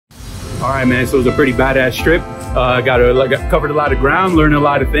All right, man. So it was a pretty badass trip. Covered a lot of ground, learned a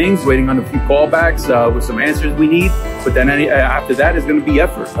lot of things, waiting on a few callbacks with some answers we need. But then after that is going to be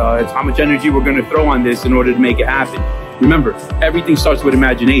effort. It's how much energy we're going to throw on this in order to make it happen. Remember, everything starts with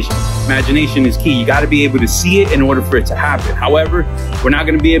imagination. Imagination is key. You got to be able to see it in order for it to happen. However, we're not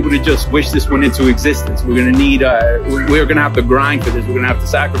going to be able to just wish this one into existence. We're going to need, we're going to have to grind for this. We're going to have to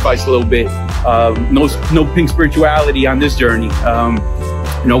sacrifice a little bit. No pink spirituality on this journey.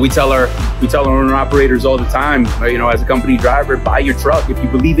 You know, we tell our owner operators all the time, you know, as a company driver, buy your truck. If you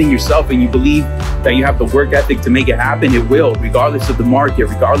believe in yourself and you believe that you have the work ethic to make it happen, it will, regardless of the market,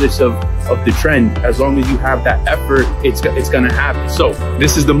 regardless of the trend. As long as you have that effort, it's going to happen. So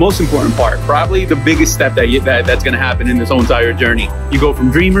this is the most important part, probably the biggest step that's going to happen in this whole entire journey. You go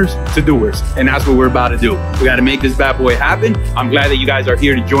from dreamers to doers, and that's what we're about to do. We got to make this bad boy happen. I'm glad that you guys are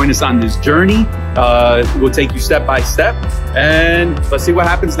here to join us on this journey. We'll take you step by step, and let's see what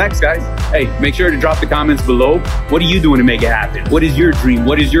happens next, guys. Hey, make sure to drop the comments below. What are you doing to make it happen? What is your dream?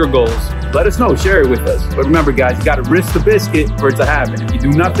 What is your goals? Let us know, share it with us. But remember, guys, you got to risk the biscuit for it to happen. If you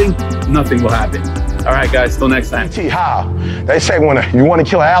do nothing, nothing will happen. All right, guys, till next time. How? They say when you want to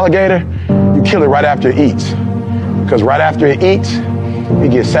kill an alligator, you kill it right after it eats. Because right after it eats,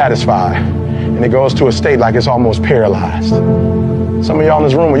 it gets satisfied. And it goes to a state like it's almost paralyzed. Some of y'all in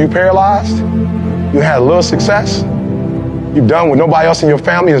this room, are you paralyzed? You had a little success? You done what nobody else in your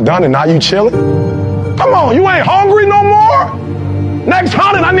family has done, and now you chilling? Come on, you ain't hungry no more? Next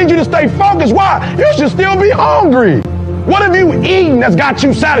hunting, I need you to stay focused. Why? You should still be hungry. What have you eaten that's got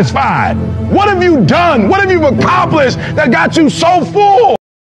you satisfied? What have you done? What have you accomplished that got you so full?